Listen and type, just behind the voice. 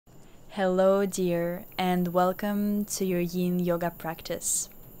Hello, dear, and welcome to your Yin Yoga practice.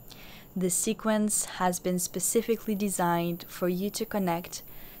 This sequence has been specifically designed for you to connect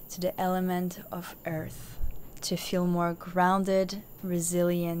to the element of earth, to feel more grounded,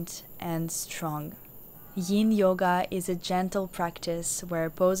 resilient, and strong. Yin Yoga is a gentle practice where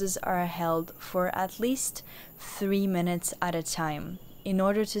poses are held for at least 3 minutes at a time in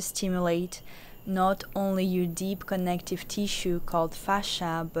order to stimulate not only your deep connective tissue called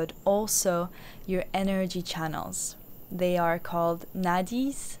fascia, but also your energy channels. They are called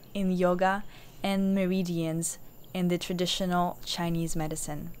Nadis in yoga and meridians in the traditional Chinese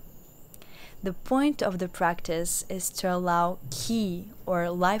medicine. The point of the practice is to allow qi or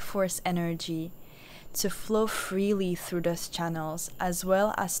life force energy to flow freely through those channels, as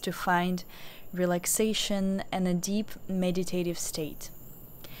well as to find relaxation and a deep meditative state.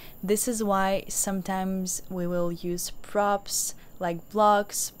 This is why sometimes we will use props like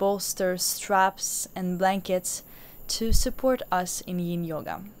blocks, bolsters, straps, and blankets to support us in Yin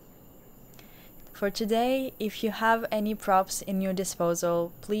Yoga. For today, if you have any props in your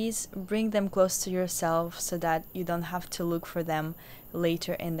disposal, please bring them close to yourself so that you don't have to look for them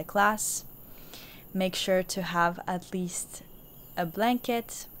later in the class. Make sure to have at least a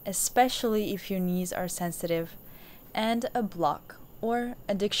blanket, especially if your knees are sensitive, and a block or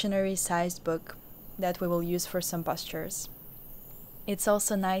a dictionary-sized book that we will use for some postures. It's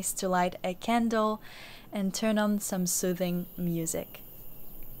also nice to light a candle and turn on some soothing music.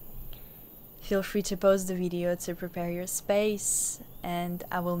 Feel free to pause the video to prepare your space, and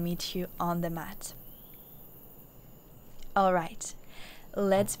I will meet you on the mat. Alright,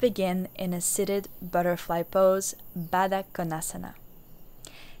 let's begin in a seated butterfly pose, Baddha Konasana.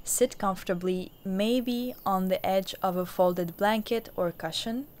 Sit comfortably, maybe on the edge of a folded blanket or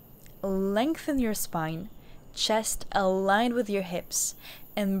cushion. Lengthen your spine, chest aligned with your hips,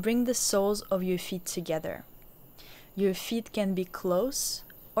 and bring the soles of your feet together. Your feet can be close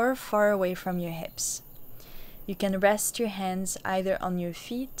or far away from your hips. You can rest your hands either on your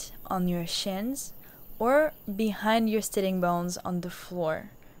feet, on your shins, or behind your sitting bones on the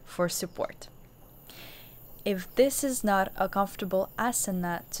floor for support. If this is not a comfortable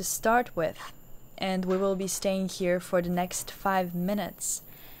asana to start with, and we will be staying here for the next 5 minutes,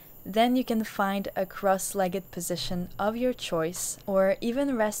 then you can find a cross-legged position of your choice, or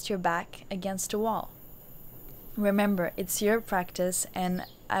even rest your back against a wall. Remember, it's your practice, and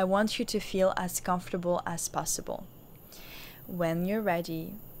I want you to feel as comfortable as possible. When you're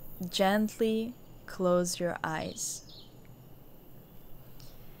ready, gently close your eyes.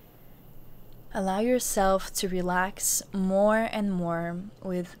 Allow yourself to relax more and more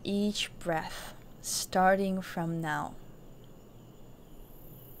with each breath, starting from now.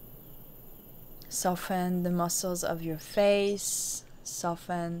 Soften the muscles of your face,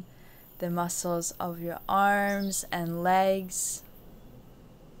 soften the muscles of your arms and legs.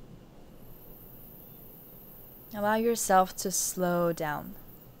 Allow yourself to slow down.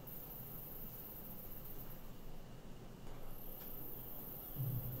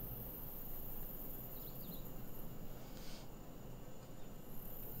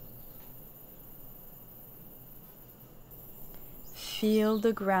 Feel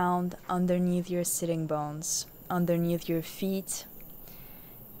the ground underneath your sitting bones, underneath your feet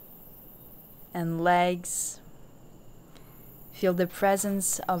and legs. Feel the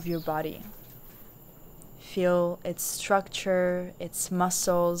presence of your body. Feel its structure, its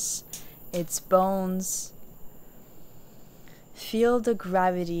muscles, its bones. Feel the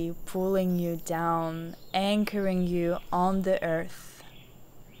gravity pulling you down, anchoring you on the earth.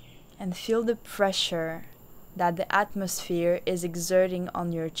 And feel the pressure that the atmosphere is exerting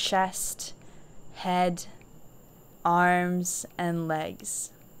on your chest, head, arms, and legs.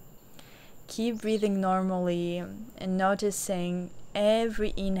 Keep breathing normally and noticing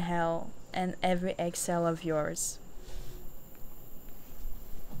every inhale and every exhale of yours.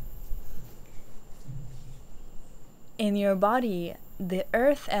 In your body, the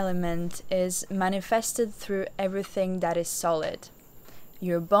earth element is manifested through everything that is solid.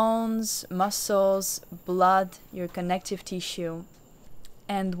 Your bones, muscles, blood, your connective tissue.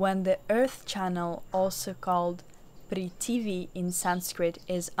 And when the earth channel, also called Prithvi in Sanskrit,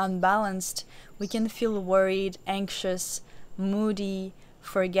 is unbalanced, we can feel worried, anxious, moody,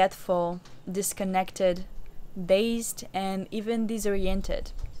 forgetful, disconnected, dazed, and even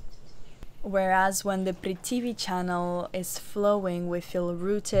disoriented. Whereas when the Prithvi channel is flowing, we feel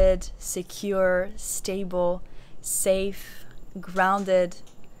rooted, secure, stable, safe, grounded,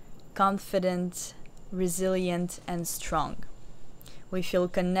 confident, resilient, and strong. We feel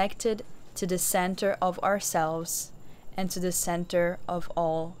connected to the center of ourselves and to the center of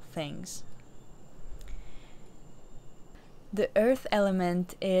all things. The earth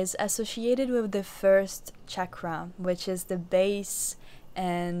element is associated with the first chakra, which is the base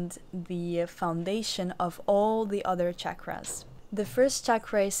and the foundation of all the other chakras. The first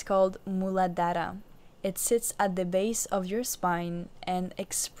chakra is called Muladhara. It sits at the base of your spine and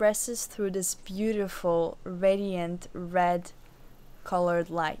expresses through this beautiful, radiant, red colored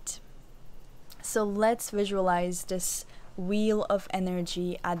light. So let's visualize this wheel of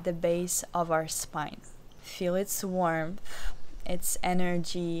energy at the base of our spine. Feel its warmth, its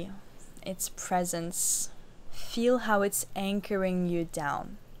energy, its presence. Feel how it's anchoring you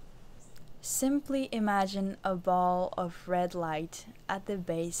down. Simply imagine a ball of red light at the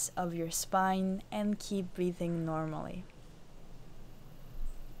base of your spine and keep breathing normally.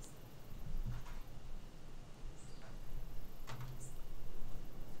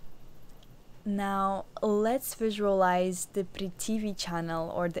 Now let's visualize the Prithvi channel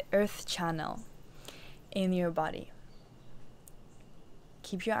or the earth channel in your body.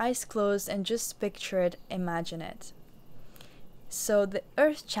 Keep your eyes closed and just picture it, imagine it. So the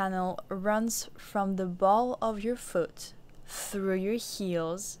earth channel runs from the ball of your foot, through your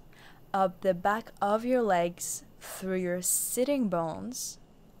heels, up the back of your legs, through your sitting bones,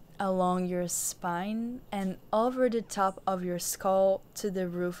 along your spine, and over the top of your skull to the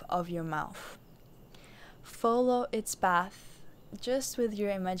roof of your mouth. Follow its path just with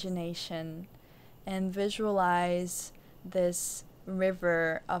your imagination and visualize this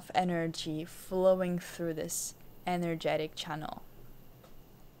river of energy flowing through this energetic channel.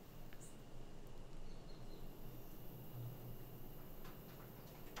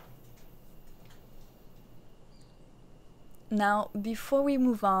 Now, before we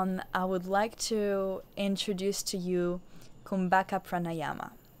move on, I would like to introduce to you Kumbhaka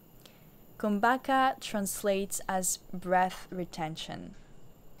Pranayama. Kumbhaka translates as breath retention.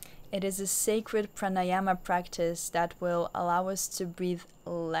 It is a sacred pranayama practice that will allow us to breathe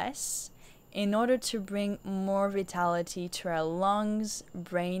less in order to bring more vitality to our lungs,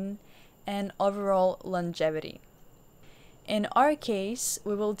 brain, and overall longevity. In our case,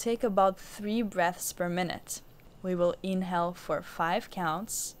 we will take about 3 breaths per minute. We will inhale for 5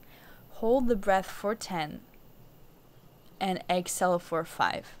 counts, hold the breath for 10, and exhale for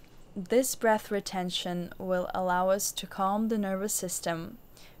 5. This breath retention will allow us to calm the nervous system,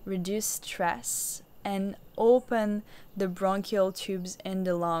 reduce stress, and open the bronchial tubes in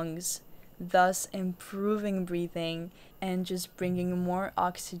the lungs, thus improving breathing and just bringing more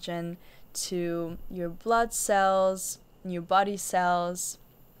oxygen to your blood cells, your body cells,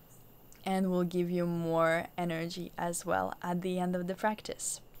 and will give you more energy as well at the end of the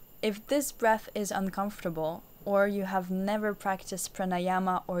practice. If this breath is uncomfortable, or you have never practiced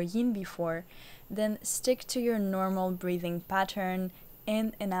pranayama or yin before, then stick to your normal breathing pattern,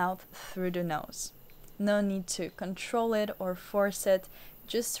 in and out through the nose. No need to control it or force it,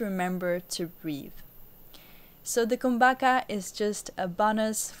 just remember to breathe. So the Kumbhaka is just a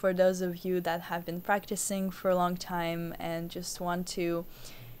bonus for those of you that have been practicing for a long time and just want to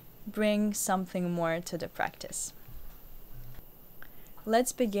bring something more to the practice.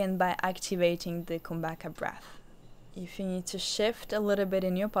 Let's begin by activating the Kumbhaka breath. If you need to shift a little bit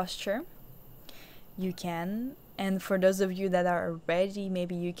in your posture, you can. And for those of you that are ready,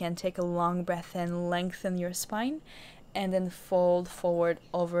 maybe you can take a long breath and lengthen your spine and then fold forward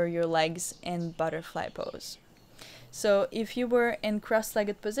over your legs in butterfly pose. So if you were in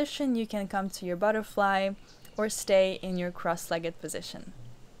cross-legged position, you can come to your butterfly or stay in your cross-legged position.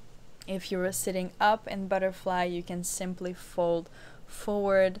 If you were sitting up in butterfly, you can simply fold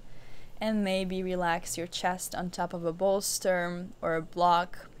forward and maybe relax your chest on top of a bolster or a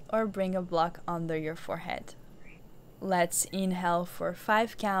block, or bring a block under your forehead. Let's inhale for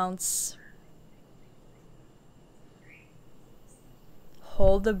 5 counts.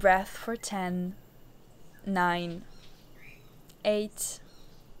 Hold the breath for 10, 9, 8,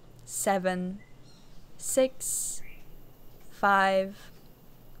 7, 6, 5,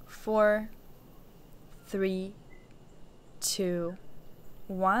 4, 3, 2,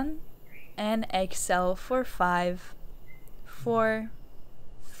 1, and exhale for 5, 4,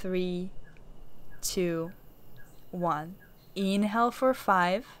 3, 2, 1. Inhale for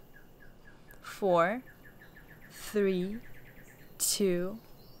 5, 4, 3, 2,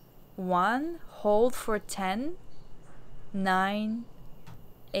 1. Hold for 10, 9,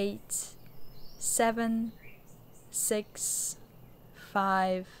 8, 7, 6,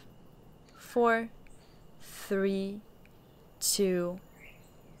 5, 4, 3, 2,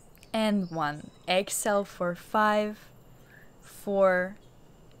 and 1. Exhale for 5, 4,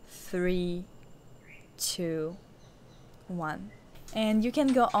 3, 2, 1. And you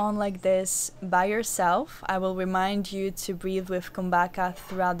can go on like this by yourself. I will remind you to breathe with kumbhaka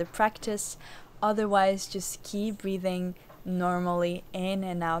throughout the practice. Otherwise, just keep breathing normally in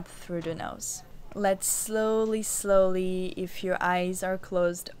and out through the nose. Let's slowly, if your eyes are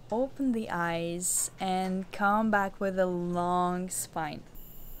closed, open the eyes and come back with a long spine.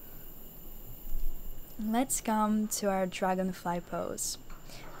 Let's come to our dragonfly pose.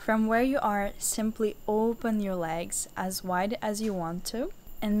 From where you are, simply open your legs as wide as you want to,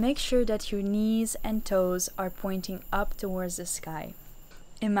 and make sure that your knees and toes are pointing up towards the sky.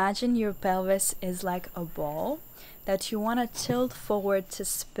 Imagine your pelvis is like a ball that you want to tilt forward to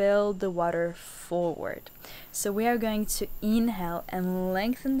spill the water forward. So we are going to inhale and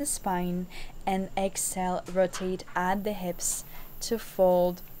lengthen the spine, and exhale, rotate at the hips to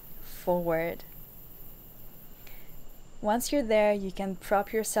fold forward. Once you're there, you can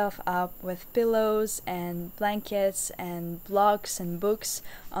prop yourself up with pillows and blankets and blocks and books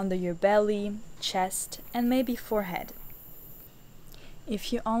under your belly, chest, and maybe forehead.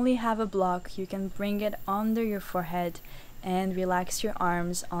 If you only have a block, you can bring it under your forehead and relax your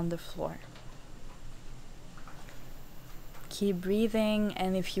arms on the floor. Keep breathing,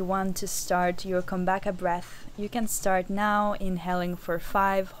 and if you want to start your kumbhaka breath, you can start now, inhaling for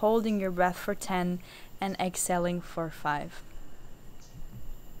 5, holding your breath for 10, and exhaling for 5.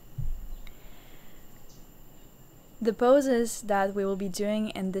 The poses that we will be doing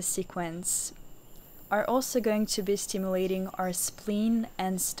in this sequence are also going to be stimulating our spleen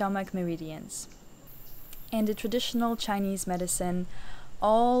and stomach meridians. In the traditional Chinese medicine,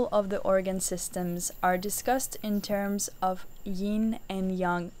 all of the organ systems are discussed in terms of yin and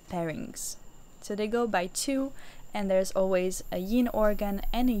yang pairings. So they go by 2, and there's always a yin organ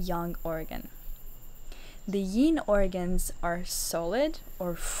and a yang organ. The yin organs are solid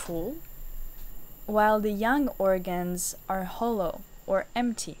or full, while the yang organs are hollow or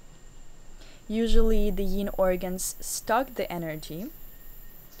empty. Usually the yin organs stock the energy,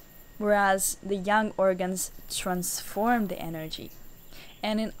 whereas the yang organs transform the energy.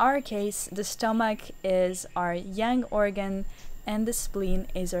 And in our case, the stomach is our yang organ and the spleen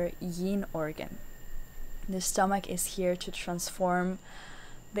is our yin organ. The stomach is here to transform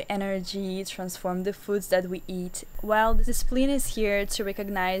the energy, transform the foods that we eat, while the spleen is here to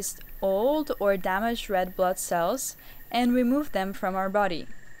recognize old or damaged red blood cells and remove them from our body.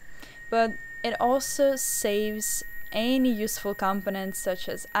 But it also saves any useful components such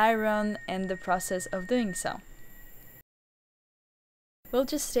as iron in the process of doing so. We'll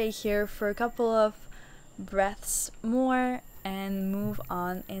just stay here for a couple of breaths more and move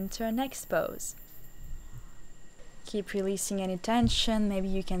on into our next pose. Keep releasing any tension. Maybe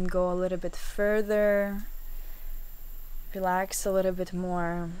you can go a little bit further. Relax a little bit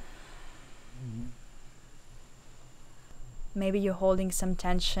more. Maybe you're holding some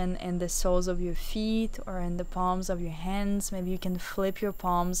tension in the soles of your feet or in the palms of your hands. Maybe you can flip your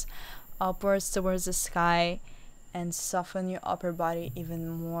palms upwards towards the sky and soften your upper body even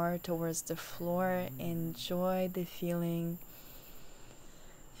more towards the floor. Enjoy the feeling.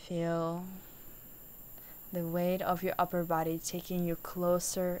 Feel the weight of your upper body taking you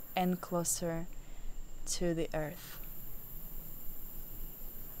closer and closer to the earth.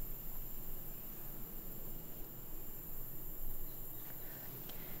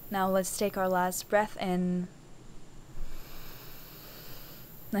 Now let's take our last breath in.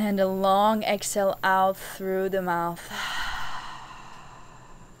 And a long exhale out through the mouth.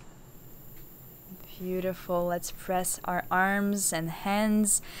 Beautiful. Let's press our arms and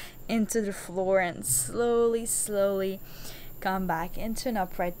hands into the floor and slowly come back into an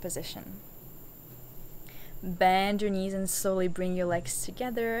upright position. Bend your knees and slowly bring your legs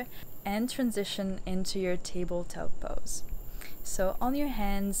together and transition into your tabletop pose. So on your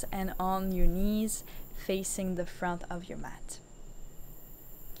hands and on your knees, facing the front of your mat.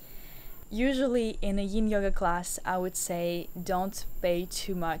 Usually in a Yin Yoga class, I would say don't pay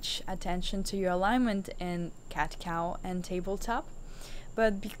too much attention to your alignment in cat-cow and tabletop.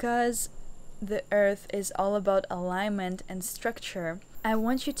 But because the earth is all about alignment and structure, I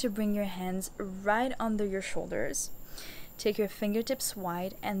want you to bring your hands right under your shoulders. Take your fingertips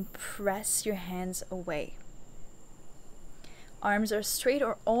wide and press your hands away. Arms are straight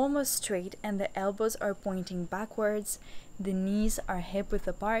or almost straight and the elbows are pointing backwards. The knees are hip-width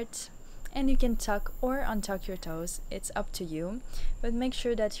apart. And you can tuck or untuck your toes, it's up to you, but make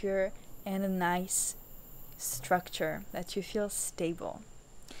sure that you're in a nice structure, that you feel stable.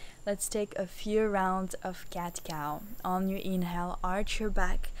 Let's take a few rounds of cat-cow. On your inhale, arch your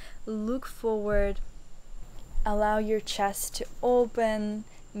back, look forward, allow your chest to open,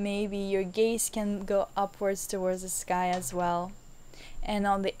 Maybe your gaze can go upwards towards the sky as well. And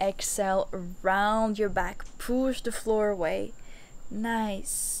on the exhale, round your back, push the floor away.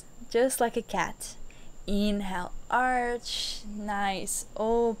 Nice, just like a cat. Inhale, arch, nice,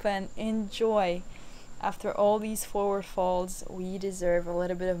 open, enjoy. After all these forward folds, we deserve a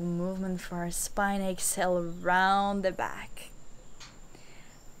little bit of movement for our spine. Exhale, round the back.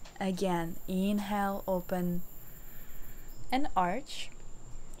 Again, inhale, open, and arch.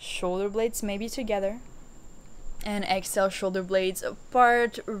 Shoulder blades maybe together. And exhale, shoulder blades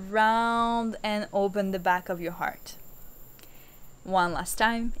apart, round, and open the back of your heart. One last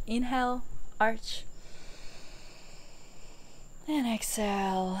time. Inhale, arch. And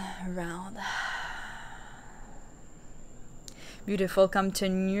exhale, round. Beautiful. Come to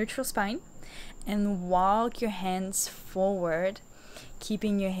neutral spine and walk your hands forward,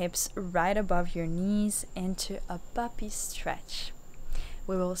 keeping your hips right above your knees into a puppy stretch.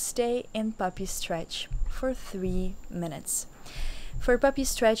 We will stay in puppy stretch for 3 minutes. For puppy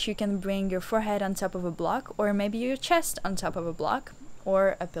stretch, you can bring your forehead on top of a block, or maybe your chest on top of a block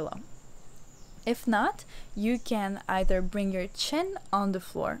or a pillow. If not, you can either bring your chin on the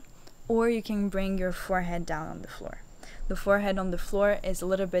floor, or you can bring your forehead down on the floor. The forehead on the floor is a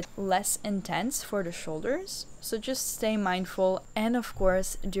little bit less intense for the shoulders, so just stay mindful. And of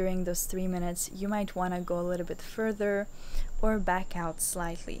course, during those 3 minutes, you might want to go a little bit further or back out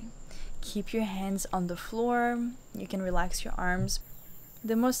slightly. Keep your hands on the floor. You can relax your arms.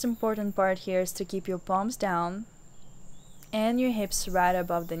 The most important part here is to keep your palms down and your hips right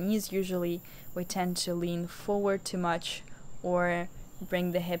above the knees. Usually we tend to lean forward too much or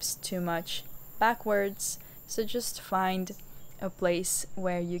bring the hips too much backwards. So just find a place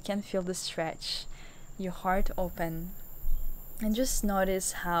where you can feel the stretch, your heart open, and just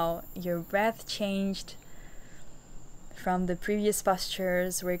notice how your breath changed. From the previous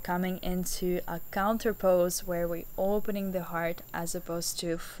postures, we're coming into a counter pose where we're opening the heart as opposed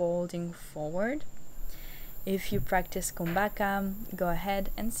to folding forward. If you practice Kumbhaka, go ahead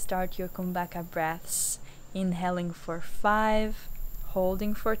and start your Kumbhaka breaths, inhaling for 5,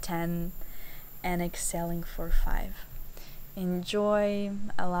 holding for 10, and exhaling for 5. Enjoy,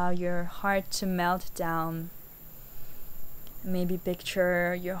 allow your heart to melt down. Maybe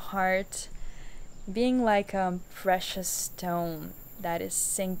picture your heart being like a precious stone that is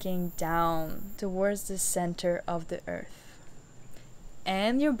sinking down towards the center of the earth.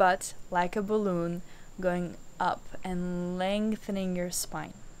 And your butt like a balloon going up and lengthening your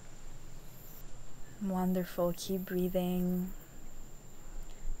spine. Wonderful, keep breathing.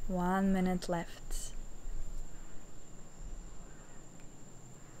 1 minute left.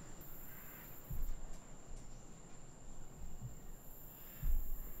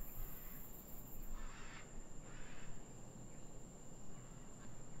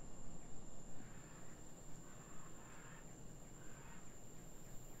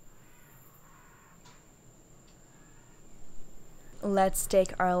 Let's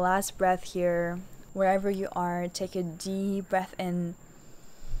take our last breath here. Wherever you are, take a deep breath in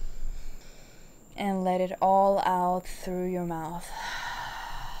and let it all out through your mouth,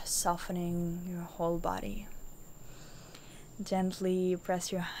 softening your whole body. Gently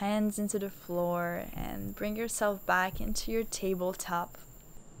press your hands into the floor and bring yourself back into your tabletop.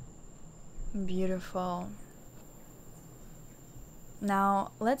 Beautiful.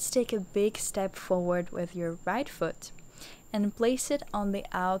 Now let's take a big step forward with your right foot and place it on the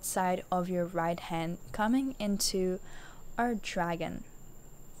outside of your right hand, coming into our dragon.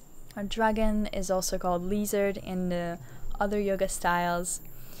 Our dragon is also called lizard in the other yoga styles.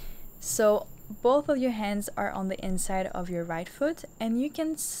 So both of your hands are on the inside of your right foot, and you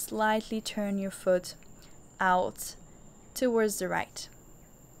can slightly turn your foot out towards the right.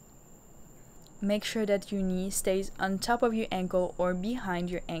 Make sure that your knee stays on top of your ankle or behind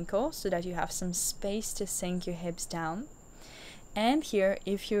your ankle so that you have some space to sink your hips down. And here,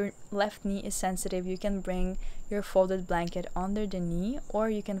 if your left knee is sensitive, you can bring your folded blanket under the knee, or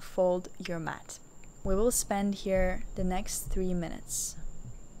you can fold your mat. We will spend here the next 3 minutes.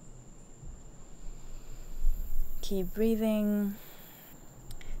 Keep breathing.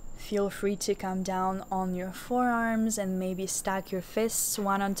 Feel free to come down on your forearms and maybe stack your fists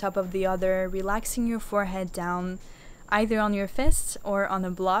one on top of the other, relaxing your forehead down either on your fists or on a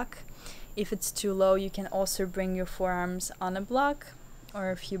block. If it's too low, you can also bring your forearms on a block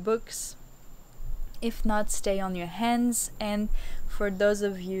or a few books. If not, stay on your hands. And for those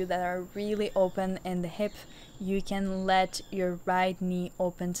of you that are really open in the hip, you can let your right knee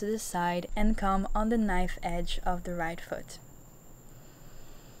open to the side and come on the knife edge of the right foot.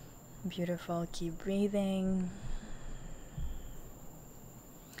 Beautiful. Keep breathing.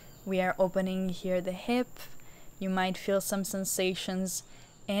 We are opening here the hip. You might feel some sensations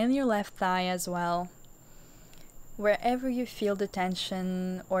in your left thigh as well. Wherever you feel the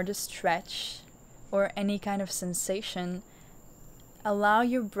tension or the stretch or any kind of sensation, allow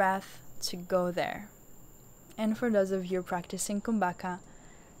your breath to go there. And for those of you practicing Kumbhaka,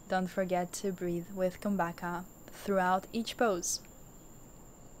 don't forget to breathe with Kumbhaka throughout each pose.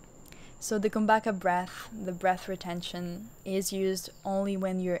 So the Kumbhaka breath, the breath retention, is used only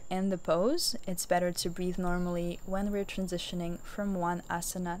when you're in the pose. It's better to breathe normally when we're transitioning from one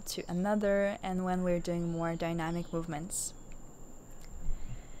asana to another and when we're doing more dynamic movements.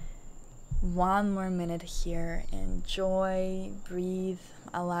 1 more minute here. Enjoy, breathe,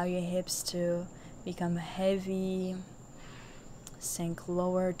 allow your hips to become heavy, sink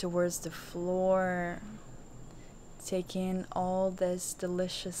lower towards the floor. Take in all this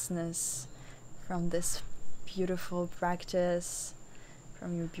deliciousness from this beautiful practice,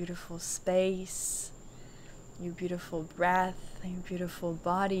 from your beautiful space, your beautiful breath, your beautiful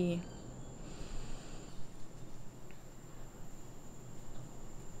body.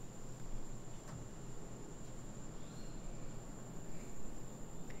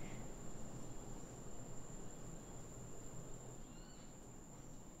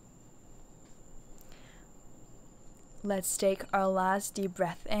 Let's take our last deep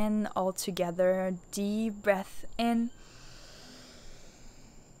breath in all together. Deep breath in.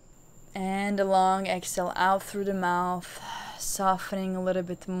 And a long exhale out through the mouth, softening a little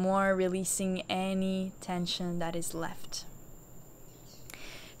bit more, releasing any tension that is left.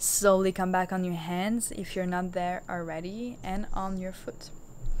 Slowly come back on your hands if you're not there already, and on your foot.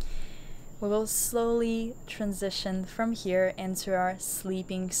 We will slowly transition from here into our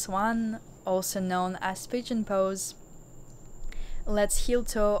sleeping swan, also known as pigeon pose. Let's heel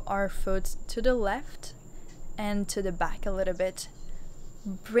toe our foot to the left and to the back a little bit,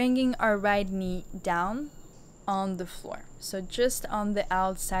 bringing our right knee down on the floor. So just on the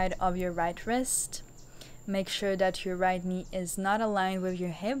outside of your right wrist. Make sure that your right knee is not aligned with your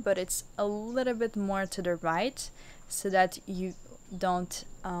hip, but it's a little bit more to the right so that you don't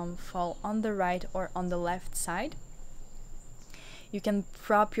fall on the right or on the left side. You can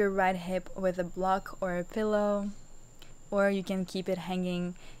prop your right hip with a block or a pillow, or you can keep it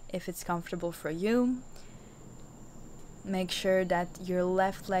hanging if it's comfortable for you. Make sure that your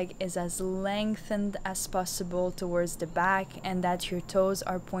left leg is as lengthened as possible towards the back and that your toes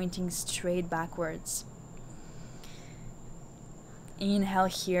are pointing straight backwards. Inhale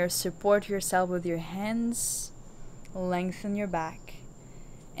here, support yourself with your hands, lengthen your back.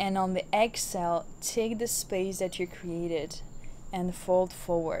 And on the exhale, take the space that you created and fold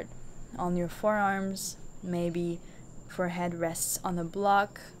forward. On your forearms, maybe forehead rests on a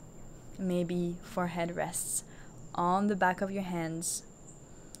block, maybe forehead rests on the back of your hands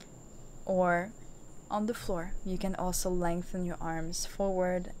or on the floor. You can also lengthen your arms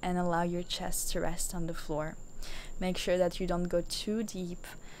forward and allow your chest to rest on the floor. Make sure that you don't go too deep.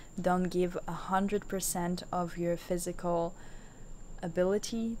 Don't give 100% of your physical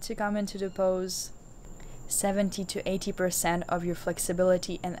ability to come into the pose. 70 to 80% of your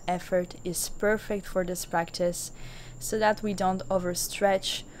flexibility and effort is perfect for this practice so that we don't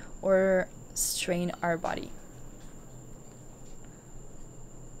overstretch or strain our body.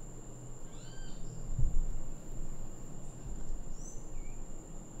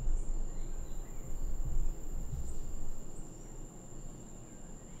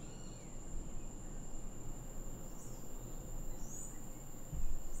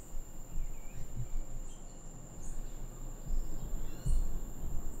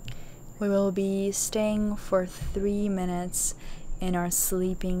 We will be staying for 3 minutes in our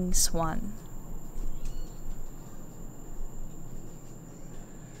sleeping swan.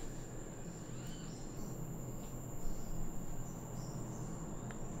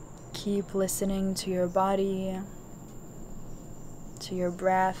 Keep listening to your body, to your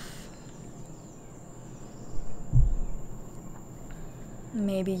breath.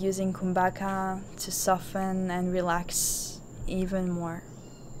 Maybe using Kumbhaka to soften and relax even more.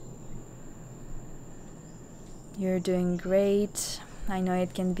 You're doing great. I know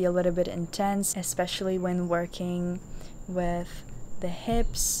it can be a little bit intense, especially when working with the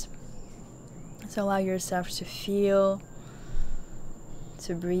hips. So allow yourself to feel,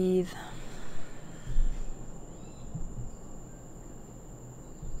 to breathe.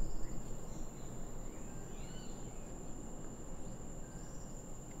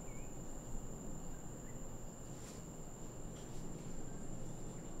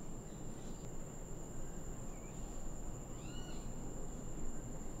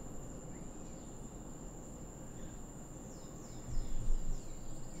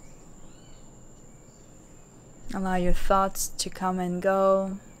 Allow your thoughts to come and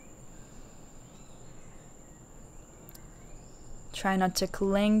go. Try not to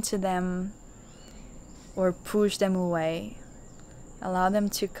cling to them or push them away. Allow them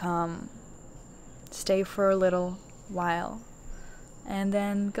to come, stay for a little while, and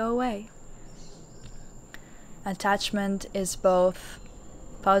then go away. Attachment is both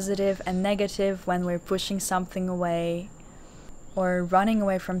positive and negative. When we're pushing something away or running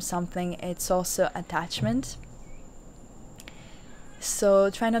away from something, it's also attachment. So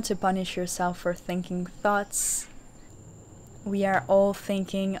try not to punish yourself for thinking thoughts. We are all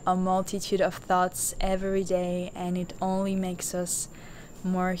thinking a multitude of thoughts every day, and it only makes us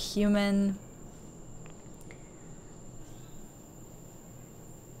more human.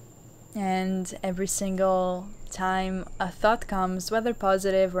 And every single time a thought comes, whether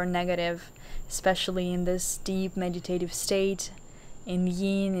positive or negative, especially in this deep meditative state, in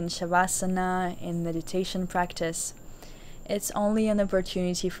yin, in shavasana, in meditation practice, it's only an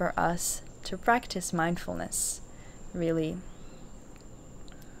opportunity for us to practice mindfulness, really.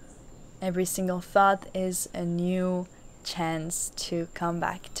 Every single thought is a new chance to come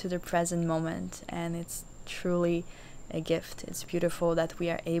back to the present moment, and it's truly a gift. It's beautiful that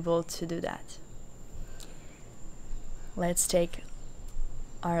we are able to do that. Let's take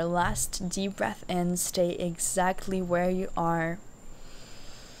our last deep breath in. Stay exactly where you are.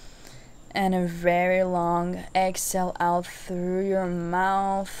 And a very long exhale out through your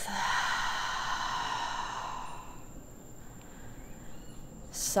mouth.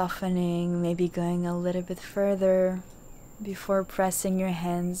 Softening, maybe going a little bit further before pressing your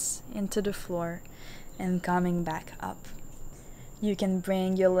hands into the floor and coming back up. You can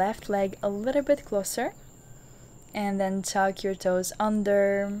bring your left leg a little bit closer and then tuck your toes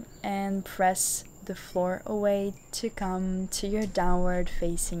under and press the floor away to come to your downward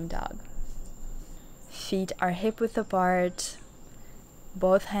facing dog. Feet are hip-width apart.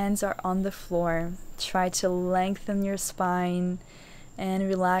 Both hands are on the floor. Try to lengthen your spine and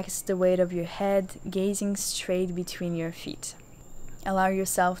relax the weight of your head, gazing straight between your feet. Allow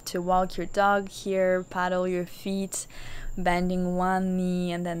yourself to walk your dog here, paddle your feet, bending one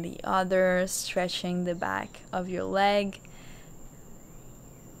knee and then the other, stretching the back of your leg.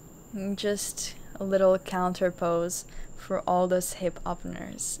 Just a little counter pose for all those hip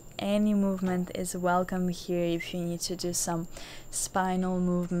openers. Any movement is welcome here. If you need to do some spinal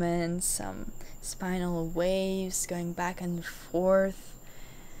movements, some spinal waves going back and forth,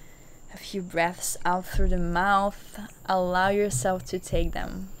 a few breaths out through the mouth, allow yourself to take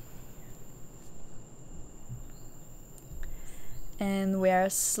them. And we are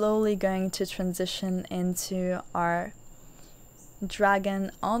slowly going to transition into our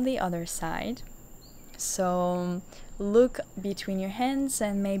dragon on the other side. So look between your hands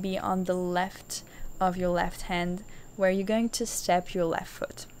and maybe on the left of your left hand where you're going to step your left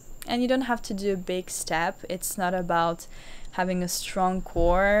foot. And you don't have to do a big step. It's not about having a strong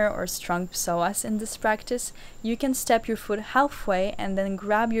core or strong psoas in this practice. You can step your foot halfway and then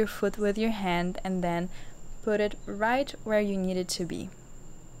grab your foot with your hand and then put it right where you need it to be.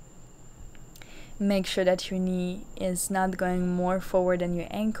 Make sure that your knee is not going more forward than your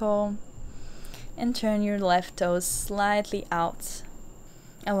ankle, and turn your left toes slightly out.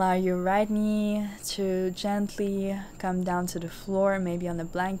 Allow your right knee to gently come down to the floor, maybe on a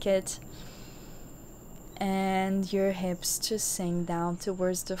blanket, and your hips to sink down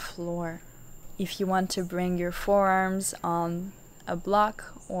towards the floor. If you want to bring your forearms on a block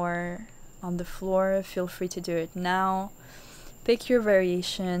or on the floor, feel free to do it now. Pick your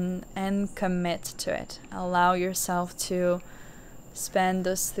variation and commit to it. Allow yourself to spend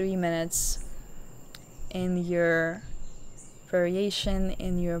those 3 minutes in your variation,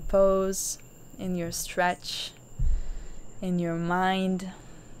 in your pose, in your stretch, in your mind.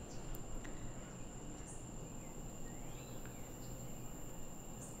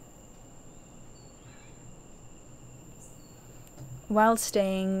 While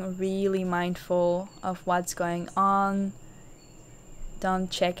staying really mindful of what's going on.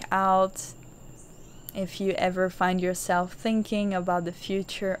 Don't check out. If you ever find yourself thinking about the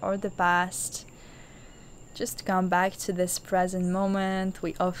future or the past, just come back to this present moment.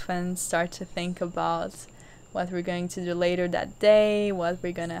 We often start to think about what we're going to do later that day, what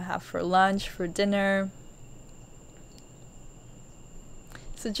we're gonna have for lunch, for dinner.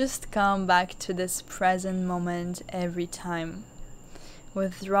 So just come back to this present moment every time.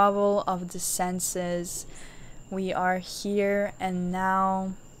 Withdrawal of the senses. We are here and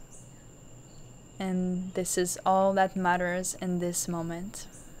now, and this is all that matters in this moment.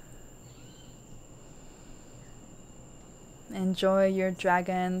 Enjoy your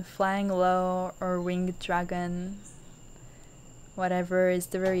dragon, flying low or winged dragon, whatever is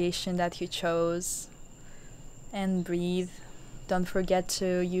the variation that you chose. And breathe. Don't forget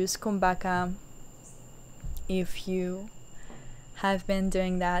to use kumbhaka if you have been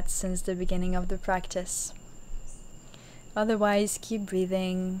doing that since the beginning of the practice. Otherwise, keep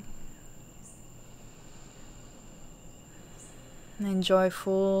breathing. Enjoy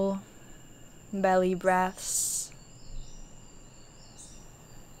full belly breaths.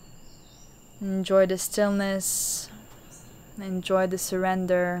 Enjoy the stillness. Enjoy the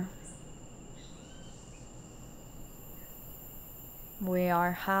surrender. We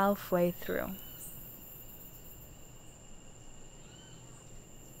are halfway through.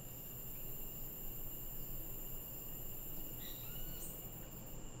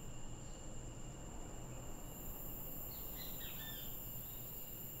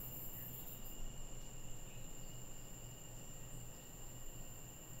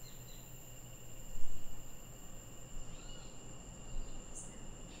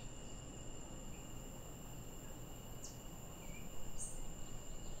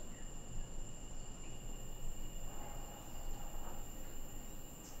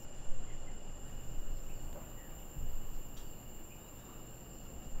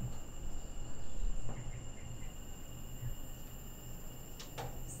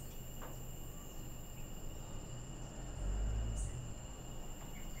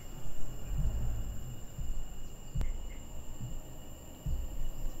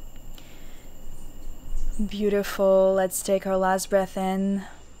 Beautiful. Let's take our last breath in.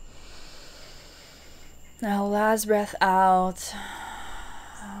 Now last breath out.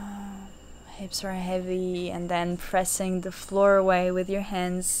 Hips are heavy, and then pressing the floor away with your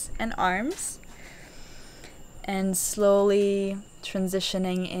hands and arms. And slowly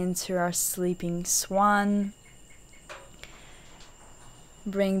transitioning into our sleeping swan.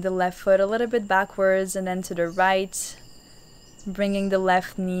 Bring the left foot a little bit backwards and then to the right. Bringing the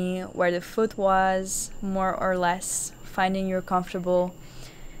left knee where the foot was, more or less, finding your comfortable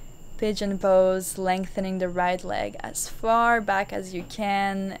pigeon pose, lengthening the right leg as far back as you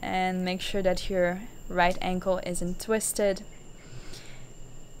can, and make sure that your right ankle isn't twisted.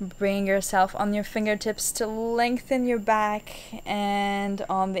 Bring yourself on your fingertips to lengthen your back, and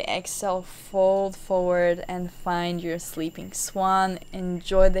on the exhale, fold forward and find your sleeping swan.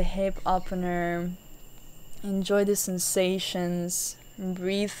 Enjoy the hip opener. Enjoy the sensations,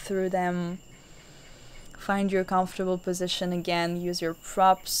 breathe through them, find your comfortable position again, use your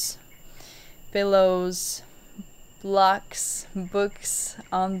props, pillows, blocks, books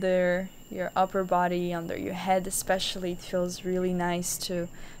under your upper body, under your head especially. It feels really nice to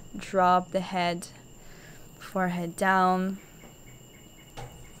drop the head, forehead down.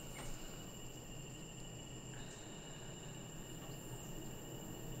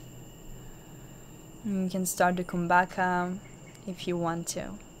 You can start the kumbhaka if you want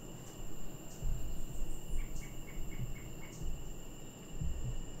to.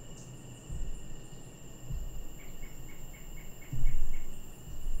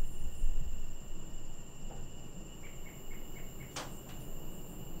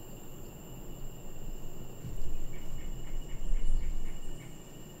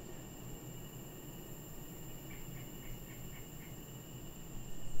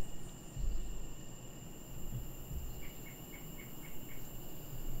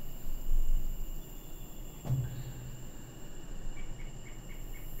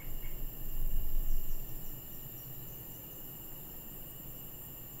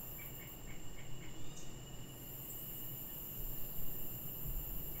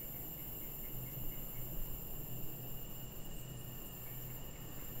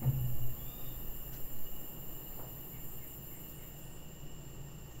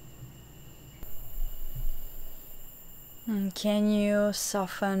 Can you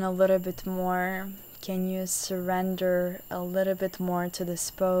soften a little bit more? Can you surrender a little bit more to this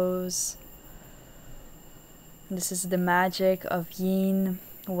pose? This is the magic of yin,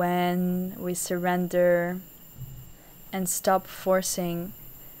 when we surrender and stop forcing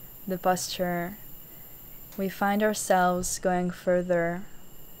the posture. We find ourselves going further,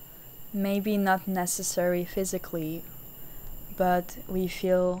 maybe not necessary physically, but we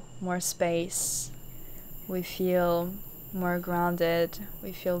feel more space, we feel more grounded,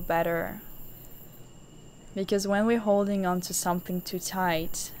 we feel better. Because when we're holding on to something too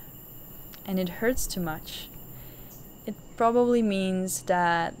tight and it hurts too much, it probably means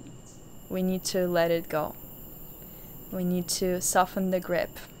that we need to let it go. We need to soften the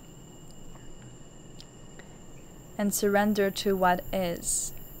grip and surrender to what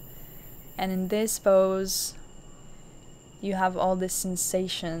is. And in this pose, you have all these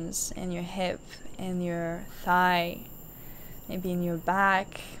sensations in your hip, in your thigh, maybe in your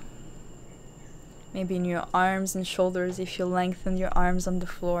back, maybe in your arms and shoulders if you lengthen your arms on the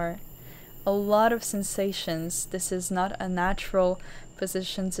floor. A lot of sensations. This is not a natural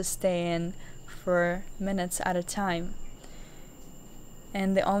position to stay in for minutes at a time.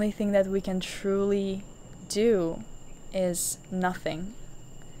 And the only thing that we can truly do is nothing.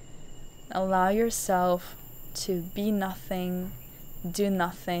 Allow yourself to be nothing, do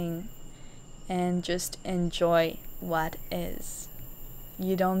nothing, and just enjoy what is.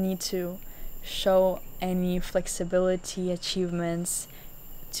 You don't need to show any flexibility achievements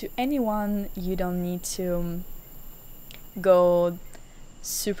to anyone. You don't need to go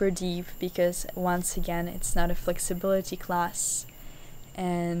super deep, because once again, it's not a flexibility class,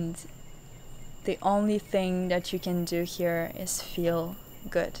 and the only thing that you can do here is feel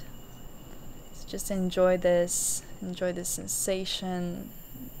good. So just enjoy this sensation,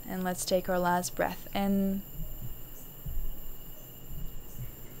 and let's take our last breath in.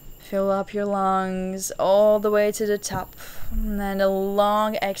 Fill up your lungs all the way to the top, and then a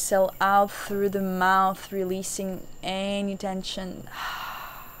long exhale out through the mouth, releasing any tension.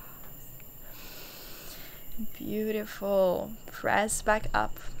 Beautiful. Press back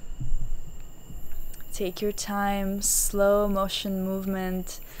up. Take your time, slow motion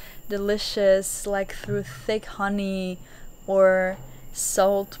movement, delicious, like through thick honey or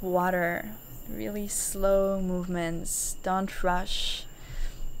salt water. Really slow movements, don't rush.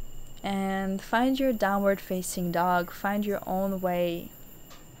 And find your downward facing dog, find your own way.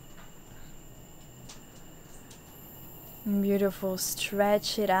 Beautiful,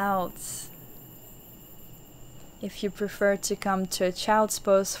 stretch it out. If you prefer to come to a child's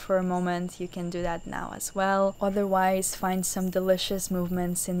pose for a moment, you can do that now as well. Otherwise, find some delicious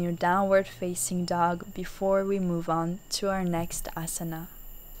movements in your downward facing dog before we move on to our next asana.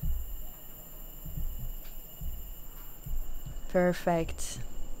 Perfect.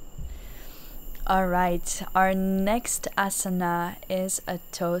 Alright, our next asana is a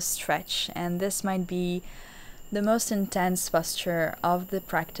toe stretch, and this might be the most intense posture of the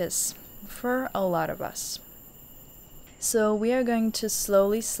practice for a lot of us. So we are going to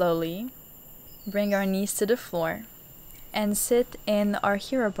slowly bring our knees to the floor and sit in our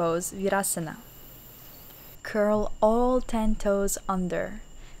hero pose, Virasana. Curl all 10 toes under.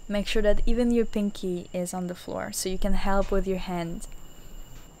 Make sure that even your pinky is on the floor so you can help with your hand.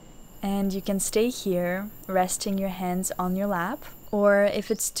 And you can stay here, resting your hands on your lap. Or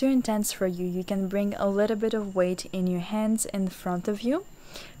if it's too intense for you, you can bring a little bit of weight in your hands in front of you.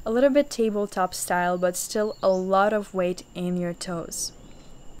 A little bit tabletop style, but still a lot of weight in your toes.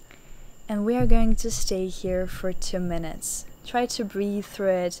 And we are going to stay here for 2 minutes. Try to breathe through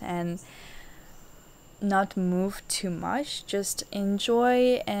it and not move too much. Just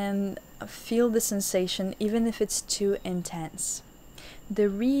enjoy and feel the sensation, even if it's too intense. The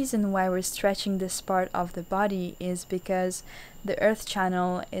reason why we're stretching this part of the body is because the earth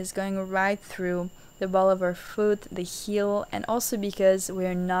channel is going right through the ball of our foot, the heel, and also because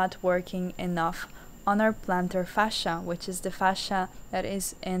we're not working enough on our plantar fascia, which is the fascia that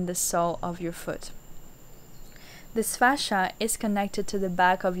is in the sole of your foot. This fascia is connected to the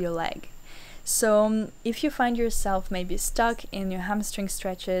back of your leg. So if you find yourself maybe stuck in your hamstring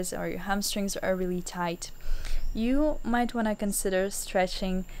stretches or your hamstrings are really tight, you might want to consider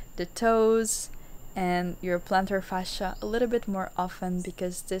stretching the toes and your plantar fascia a little bit more often,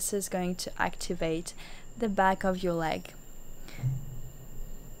 because this is going to activate the back of your leg.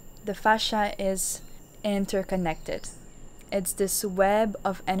 The fascia is interconnected. It's this web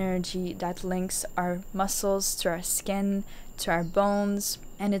of energy that links our muscles to our skin, to our bones,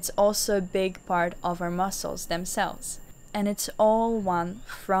 and it's also a big part of our muscles themselves. And it's all one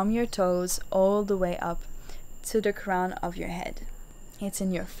from your toes all the way up to the crown of your head. It's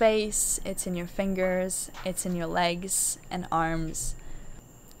in your face, it's in your fingers, it's in your legs and arms,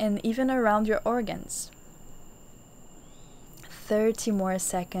 and even around your organs. 30 more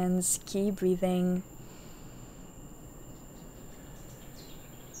seconds, keep breathing.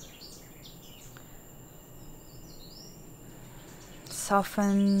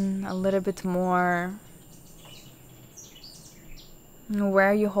 Soften a little bit more. Where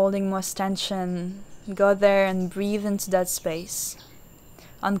are you holding most tension? Go there and breathe into that space.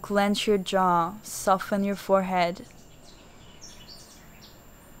 Unclench your jaw, soften your forehead.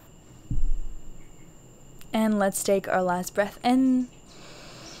 And let's take our last breath in.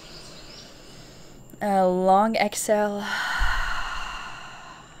 A long exhale.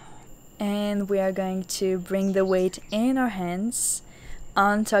 And we are going to bring the weight in our hands,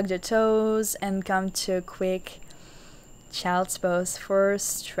 untuck the toes, and come to a quick child's pose for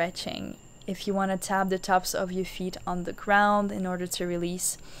stretching. If you want to tap the tops of your feet on the ground in order to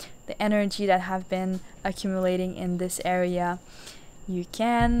release the energy that have been accumulating in this area, you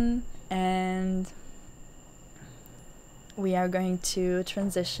can. And we are going to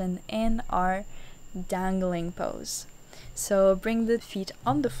transition in our dangling pose. So bring the feet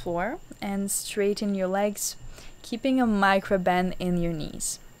on the floor and straighten your legs, keeping a micro bend in your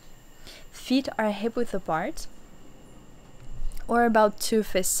knees. Feet are hip width apart, or about 2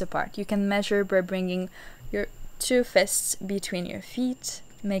 fists apart. You can measure by bringing your 2 fists between your feet.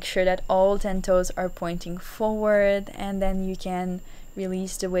 Make sure that all 10 toes are pointing forward, and then you can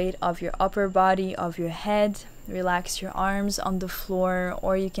release the weight of your upper body, of your head. Relax your arms on the floor,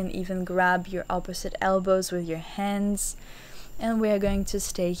 or you can even grab your opposite elbows with your hands. And we are going to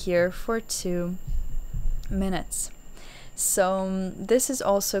stay here for 2 minutes. So this is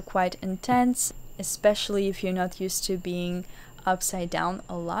also quite intense, especially if you're not used to being upside down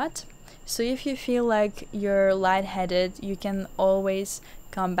a lot. So if you feel like you're lightheaded, you can always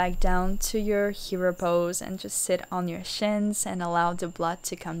come back down to your hero pose and just sit on your shins and allow the blood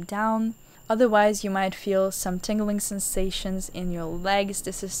to come down. Otherwise, you might feel some tingling sensations in your legs.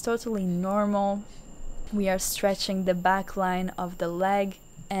 This is totally normal. We are stretching the back line of the leg,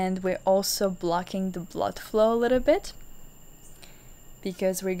 and we're also blocking the blood flow a little bit.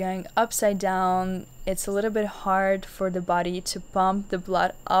 Because we're going upside down, it's a little bit hard for the body to pump the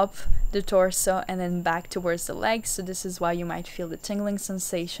blood up the torso and then back towards the legs. So this is why you might feel the tingling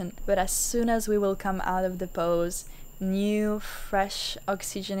sensation. But as soon as we will come out of the pose, new, fresh,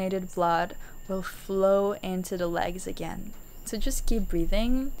 oxygenated blood will flow into the legs again. So just keep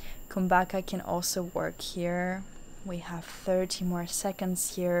breathing. Kumbhaka can also work here. We have 30 more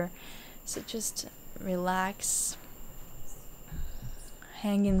seconds here. So just relax.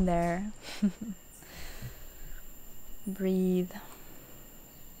 Hang in there. Breathe.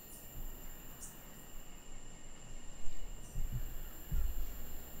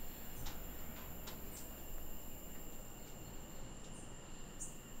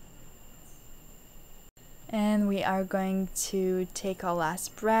 And we are going to take our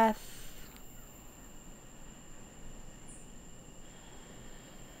last breath.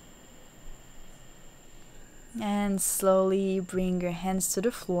 And slowly bring your hands to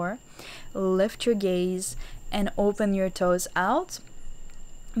the floor, lift your gaze, and open your toes out,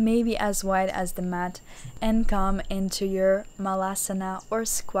 maybe as wide as the mat, and come into your malasana or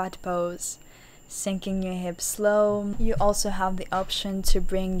squat pose, sinking your hips low. You also have the option to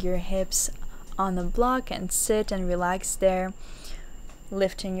bring your hips on a block and sit and relax there,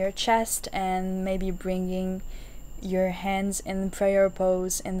 lifting your chest and maybe bringing your hands in prayer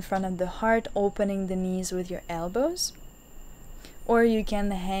pose in front of the heart, opening the knees with your elbows. Or you can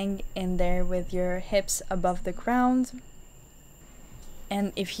hang in there with your hips above the ground.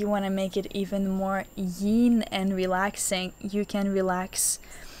 And if you want to make it even more yin and relaxing, you can relax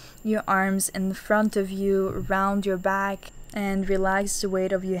your arms in front of you, around your back, and relax the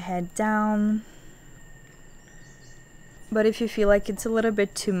weight of your head down. But if you feel like it's a little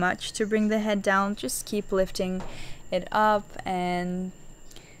bit too much to bring the head down, just keep lifting it up and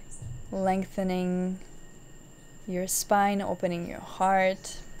lengthening your spine, opening your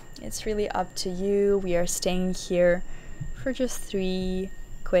heart. It's really up to you. We are staying here for just 3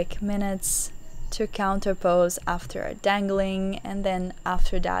 quick minutes to counter pose after our dangling, and then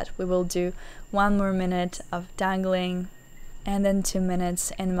after that we will do 1 more minute of dangling and then 2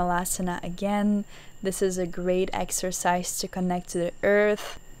 minutes in malasana again. This is a great exercise to connect to the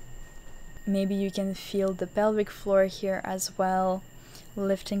earth. Maybe you can feel the pelvic floor here as well,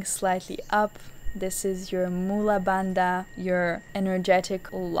 lifting slightly up. This is your Mula Bandha, your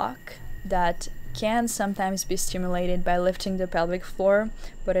energetic lock that can sometimes be stimulated by lifting the pelvic floor,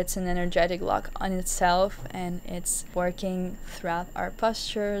 but it's an energetic lock on itself, and it's working throughout our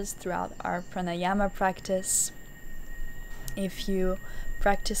postures, throughout our pranayama practice. If you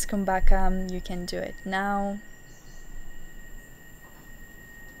practice Kumbhaka, you can do it now.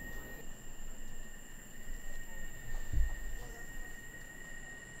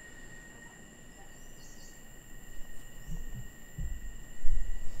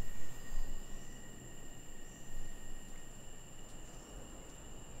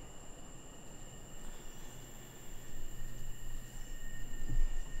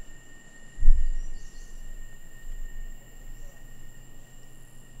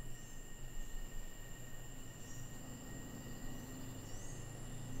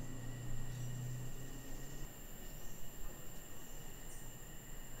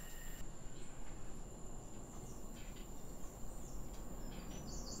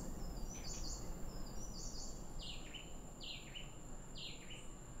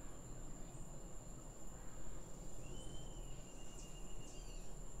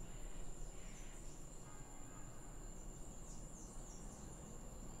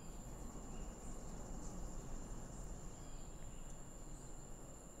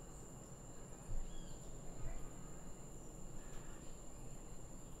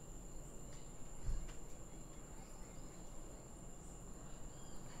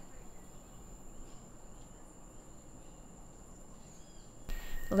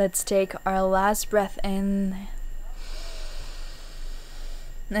 Let's take our last breath in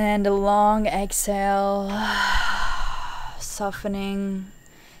and a long exhale, softening,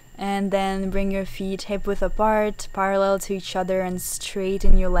 and then bring your feet hip width apart, parallel to each other, and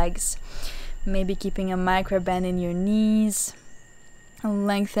straighten your legs. Maybe keeping a micro bend in your knees,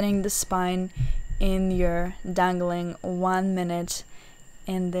 lengthening the spine in your dangling 1 minute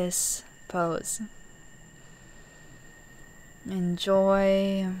in this pose.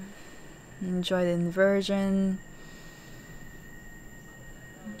 Enjoy the inversion.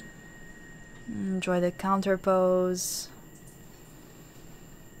 Enjoy the counter pose.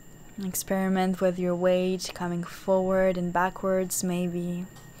 Experiment with your weight coming forward and backwards maybe,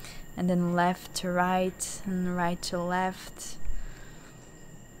 and then left to right and right to left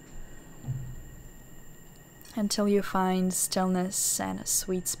until you find stillness and a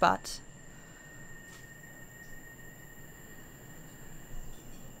sweet spot.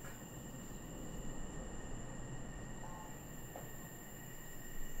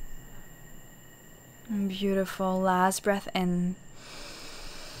 Beautiful. Last breath in.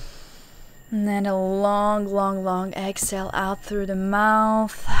 And then a long exhale out through the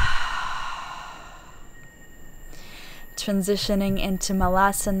mouth. Transitioning into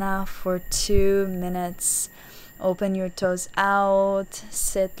Malasana for 2 minutes. Open your toes out.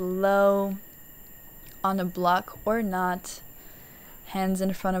 Sit low on a block or not. Hands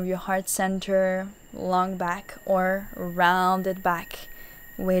in front of your heart center. Long back or rounded back.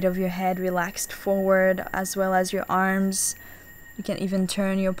 Weight of your head relaxed forward, as well as your arms. You can even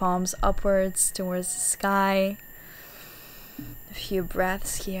turn your palms upwards towards the sky. A few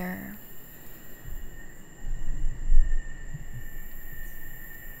breaths here.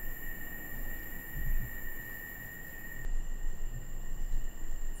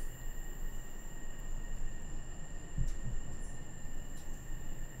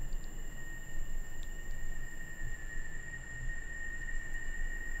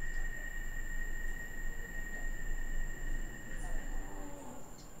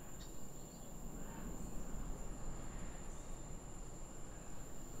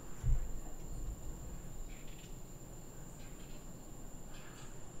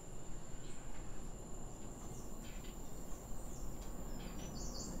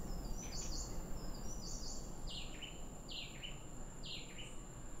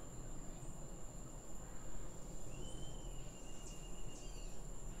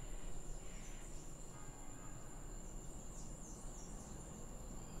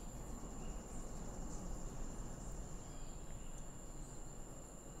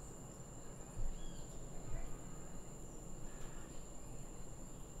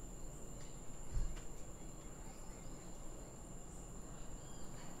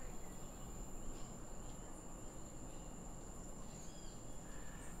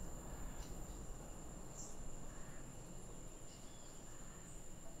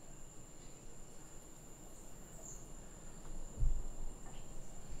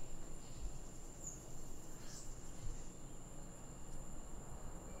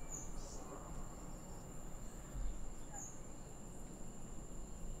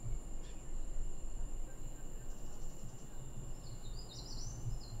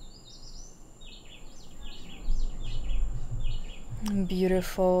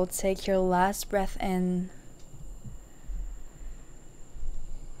 Beautiful. Take your last breath in.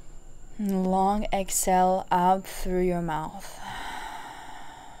 Long exhale out through your mouth.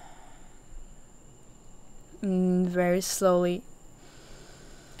 Very slowly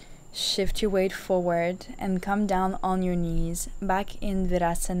shift your weight forward and come down on your knees, back in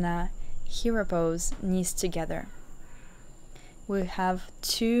Virasana, hero pose, knees together. We have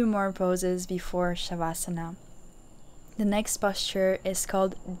 2 more poses before Shavasana. The next posture is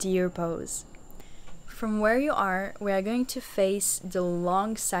called deer pose. From where you are, we are going to face the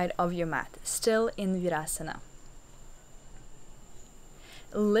long side of your mat, still in Virasana.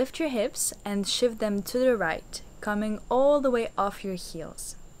 Lift your hips and shift them to the right, coming all the way off your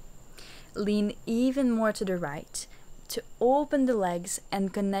heels. Lean even more to the right to open the legs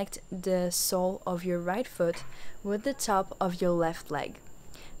and connect the sole of your right foot with the top of your left leg.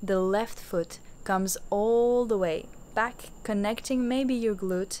 The left foot comes all the way back, connecting maybe your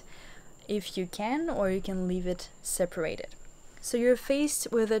glute if you can, or you can leave it separated. So you're faced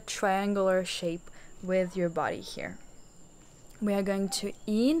with a triangular shape with your body here. We are going to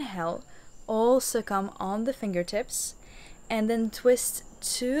inhale, also come on the fingertips, and then twist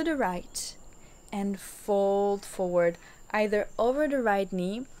to the right and fold forward, either over the right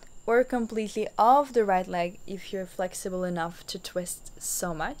knee or completely off the right leg if you're flexible enough to twist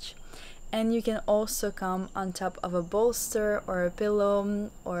so much. And you can also come on top of a bolster or a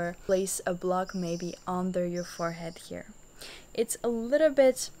pillow, or place a block maybe under your forehead here. It's a little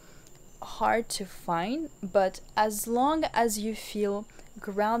bit hard to find, but as long as you feel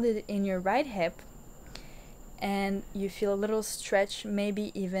grounded in your right hip and you feel a little stretch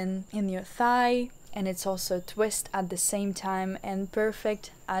maybe even in your thigh, and it's also a twist at the same time, and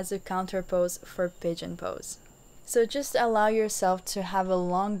perfect as a counter pose for pigeon pose. So just allow yourself to have a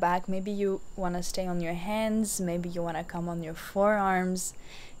long back. Maybe you want to stay on your hands, maybe you want to come on your forearms,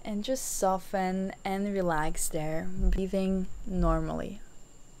 and just soften and relax there, breathing normally.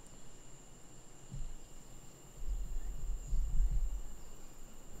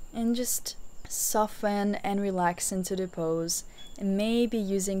 And just soften and relax into the pose, and maybe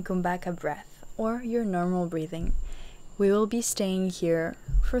using Kumbhaka breath or your normal breathing. We will be staying here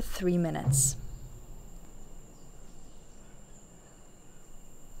for 3 minutes.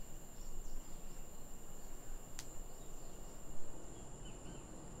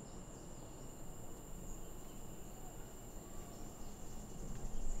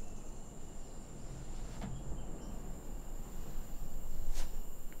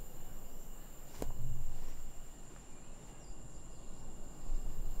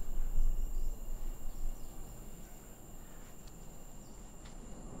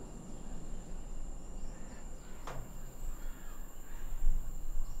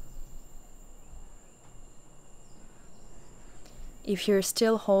 If you're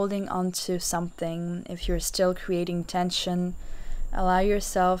still holding on to something, if you're still creating tension, allow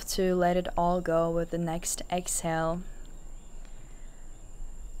yourself to let it all go with the next exhale.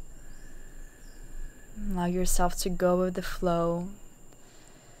 Allow yourself to go with the flow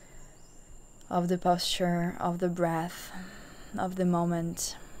of the posture, of the breath, of the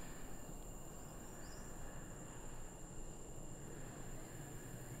moment.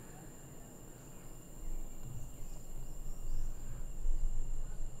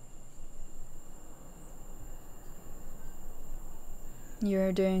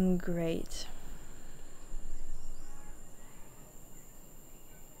 You're doing great.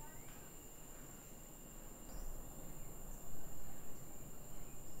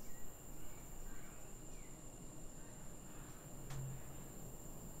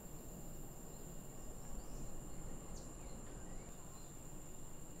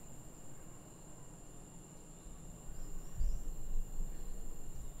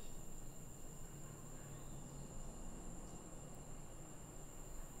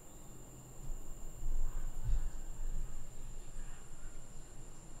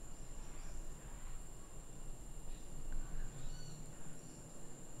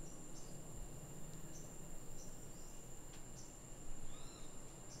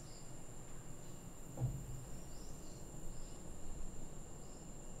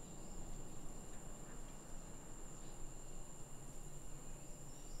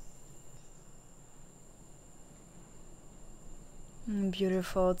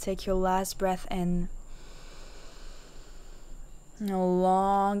 Beautiful. Take your last breath in. A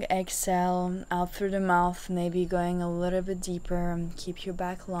long exhale out through the mouth, maybe going a little bit deeper. Keep your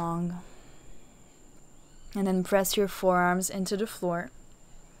back long. And then press your forearms into the floor.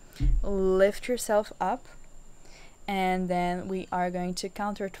 Lift yourself up. And then we are going to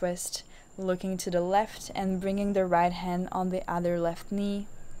counter twist, looking to the left and bringing the right hand on the other left knee.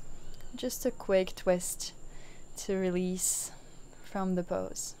 Just a quick twist to release from the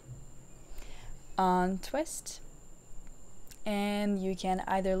pose. Untwist, and you can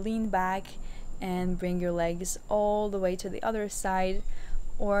either lean back and bring your legs all the way to the other side,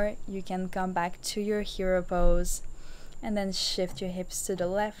 or you can come back to your hero pose and then shift your hips to the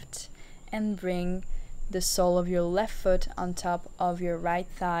left and bring the sole of your left foot on top of your right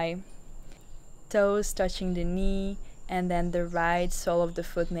thigh, toes touching the knee, and then the right sole of the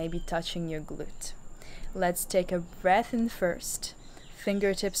foot maybe touching your glute. Let's take a breath in first.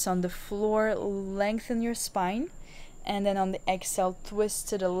 Fingertips on the floor, lengthen your spine, and then on the exhale, twist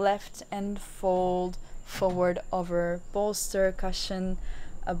to the left and fold forward over bolster, cushion,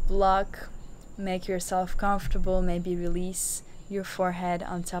 a block. Make yourself comfortable, maybe release your forehead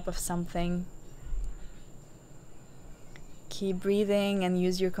on top of something. Keep breathing and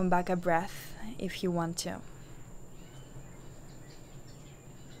use your Kumbhaka breath if you want to.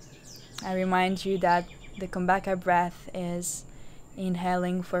 I remind you that the Kumbhaka breath is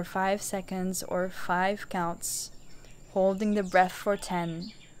inhaling for 5 seconds or 5 counts, holding the breath for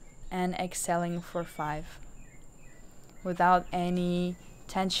 10, and exhaling for 5. Without any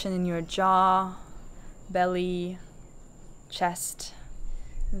tension in your jaw, belly, chest.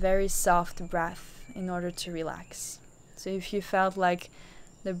 Very soft breath in order to relax. So if you felt like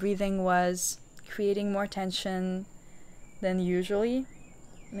the breathing was creating more tension than usually,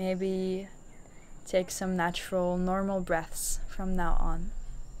 maybe take some natural, normal breaths from now on.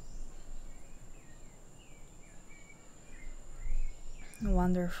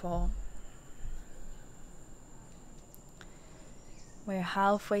 Wonderful. We're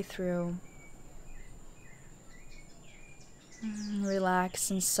halfway through.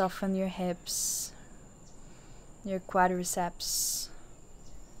 Relax and soften your hips, your quadriceps.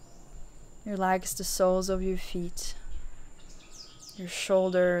 Relax the soles of your feet, your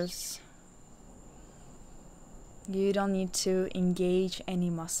shoulders. You don't need to engage any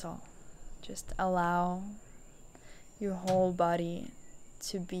muscle. Just allow your whole body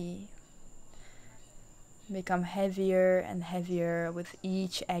to become heavier and heavier with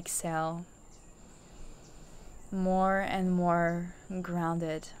each exhale. More and more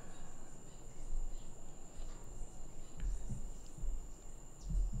grounded.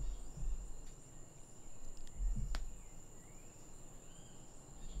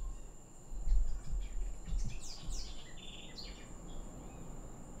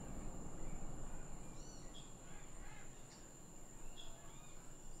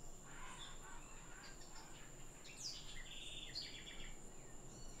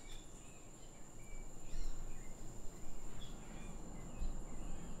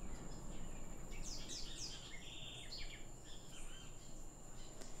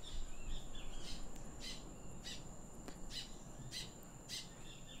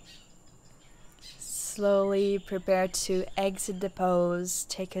 Slowly prepare to exit the pose.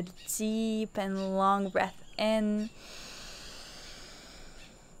 Take a deep and long breath in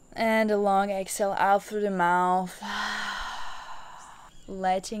and a long exhale out through the mouth,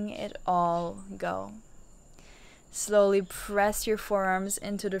 letting it all go. Slowly press your forearms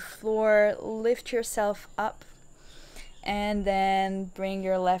into the floor, lift yourself up, and then bring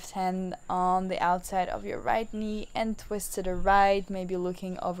your left hand on the outside of your right knee and twist to the right, maybe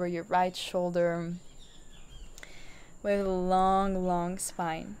looking over your right shoulder, with a long, long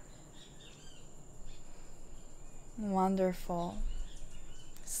spine. Wonderful.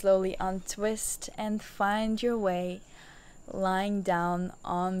 Slowly untwist and find your way lying down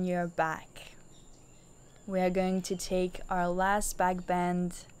on your back. We are going to take our last back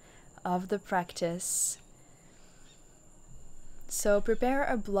bend of the practice. So prepare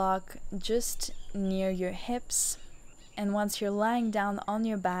a block just near your hips, and once you're lying down on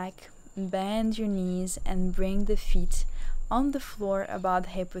your back, bend your knees and bring the feet on the floor about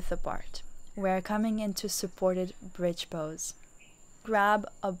hip width apart. We're coming into supported bridge pose. Grab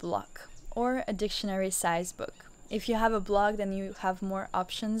a block or a dictionary size book. If you have a block, then you have more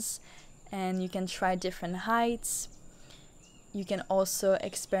options and you can try different heights. You can also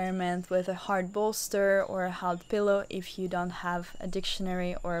experiment with a hard bolster or a hard pillow if you don't have a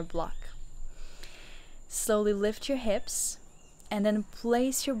dictionary or a block. Slowly lift your hips and then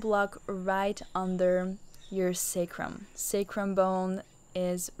place your block right under your sacrum. Sacrum bone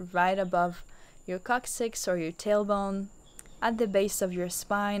is right above your coccyx or your tailbone at the base of your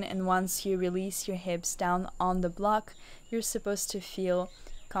spine, and once you release your hips down on the block, you're supposed to feel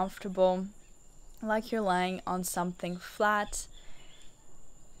comfortable, like you're lying on something flat.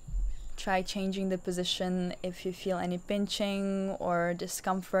 Try changing the position if you feel any pinching or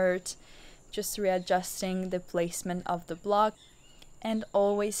discomfort, just readjusting the placement of the block, and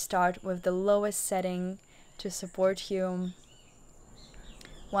always start with the lowest setting to support you.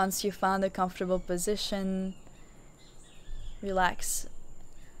 Once you found a comfortable position, relax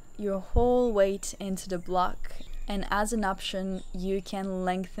your whole weight into the block, and as an option, you can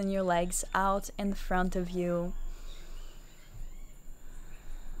lengthen your legs out in front of you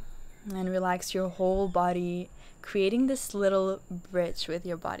and relax your whole body, creating this little bridge with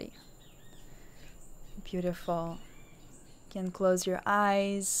your body. Beautiful. You can close your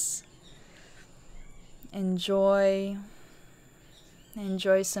eyes. Enjoy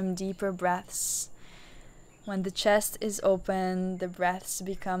some deeper breaths. When the chest is open, the breaths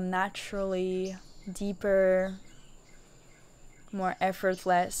become naturally deeper, more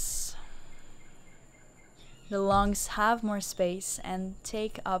effortless. The lungs have more space and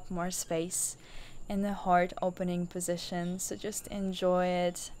take up more space in the heart opening position, so just enjoy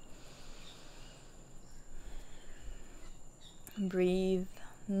it. Breathe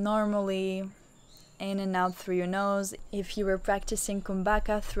normally in and out through your nose. If you were practicing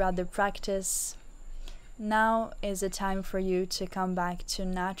Kumbhaka throughout the practice, now is a time for you to come back to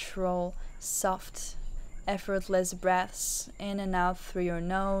natural, soft, effortless breaths in and out through your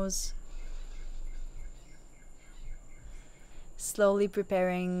nose. Slowly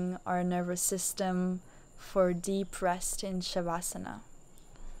preparing our nervous system for deep rest in Shavasana.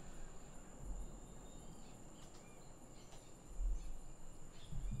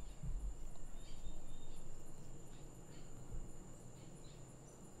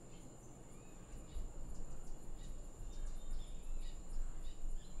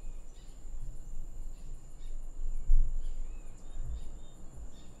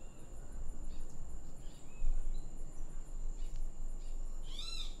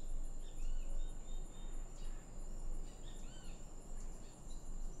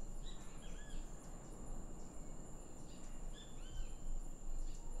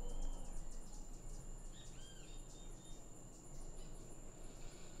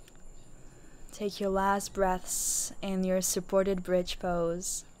 Take your last breaths in your supported bridge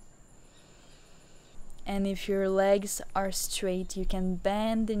pose. And if your legs are straight, you can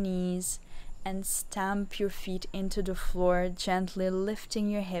bend the knees and stamp your feet into the floor, gently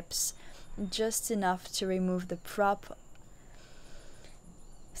lifting your hips just enough to remove the prop.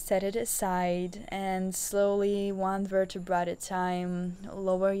 Set it aside and slowly, one vertebra at a time,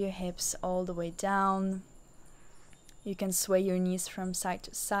 lower your hips all the way down. You can sway your knees from side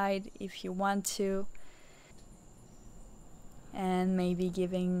to side if you want to, and maybe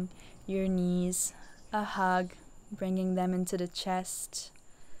giving your knees a hug, bringing them into the chest.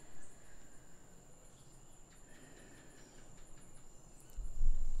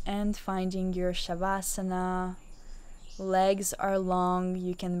 And finding your Shavasana. Legs are long,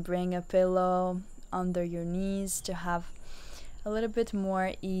 you can bring a pillow under your knees to have a little bit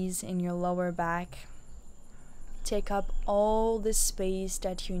more ease in your lower back. Take up all the space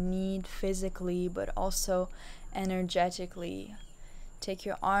that you need physically, but also energetically. Take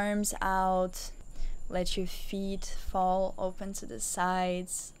your arms out, let your feet fall open to the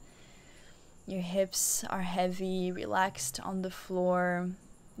sides. Your hips are heavy, relaxed on the floor.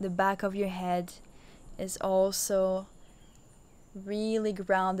 The back of your head is also really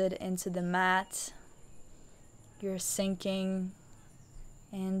grounded into the mat. You're sinking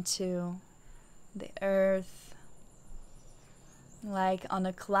into the earth like on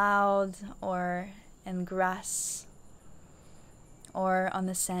a cloud or in grass or on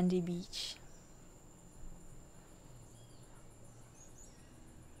a sandy beach.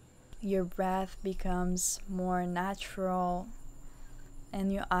 Your breath becomes more natural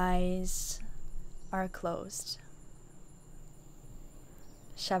and your eyes are closed.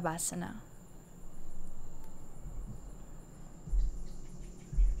 Shavasana.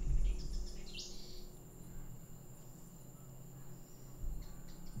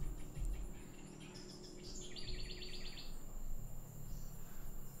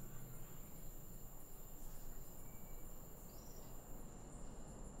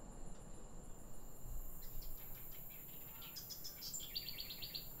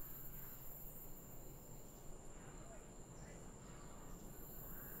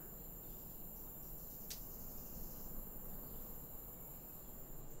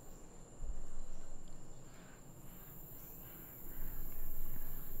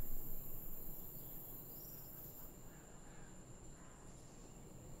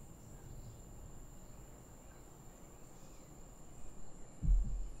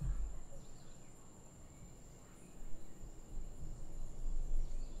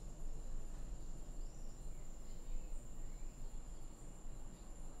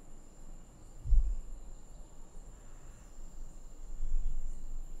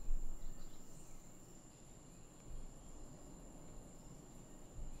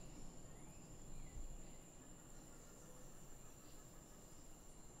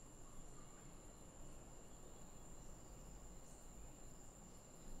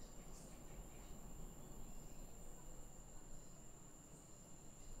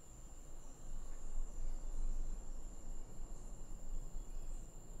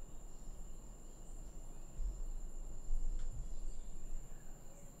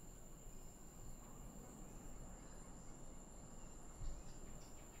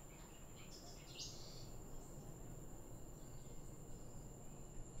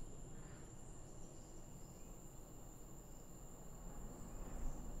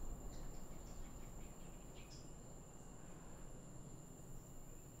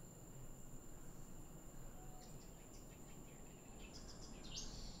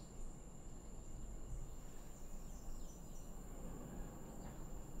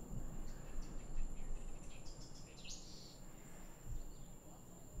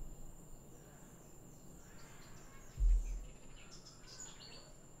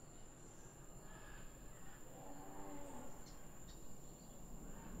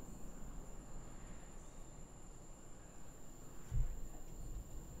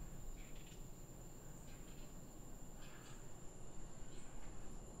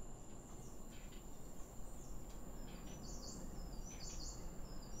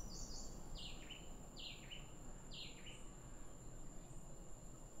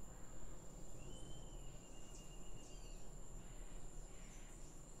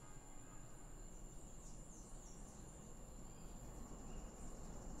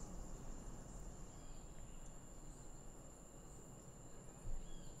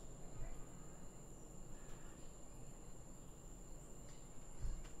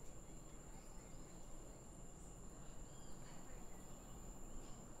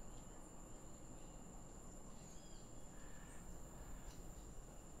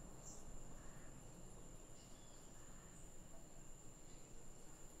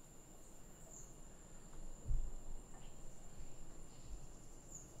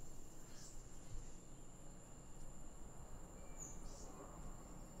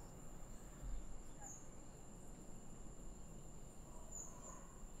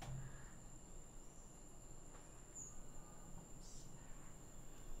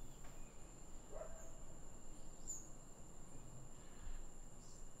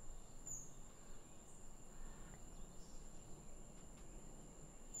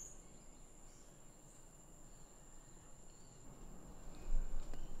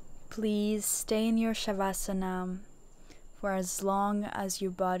 Please stay in your Shavasana for as long as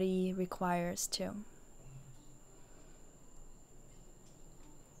your body requires to.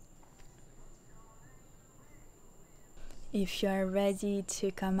 If you are ready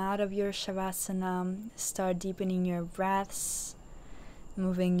to come out of your Shavasana, start deepening your breaths,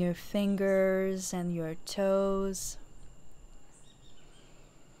 moving your fingers and your toes.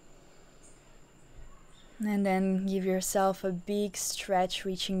 And then give yourself a big stretch,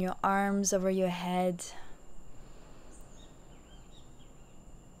 reaching your arms over your head.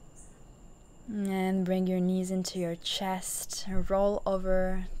 And bring your knees into your chest. Roll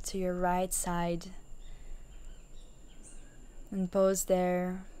over to your right side. And pose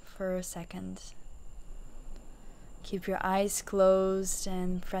there for a second. Keep your eyes closed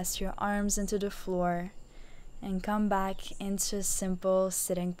and press your arms into the floor. And come back into a simple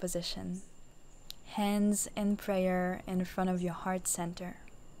sitting position. Hands in prayer in front of your heart center.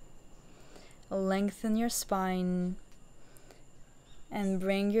 Lengthen your spine and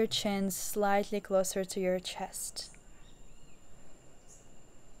bring your chin slightly closer to your chest.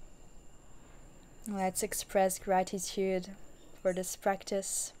 Let's express gratitude for this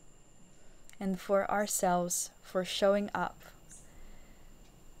practice and for ourselves for showing up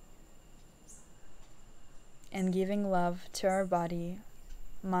and giving love to our body,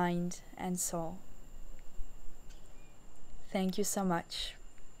 mind, and soul. Thank you so much.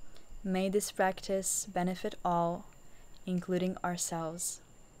 May this practice benefit all, including ourselves.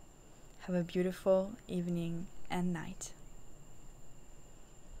 Have a beautiful evening and night.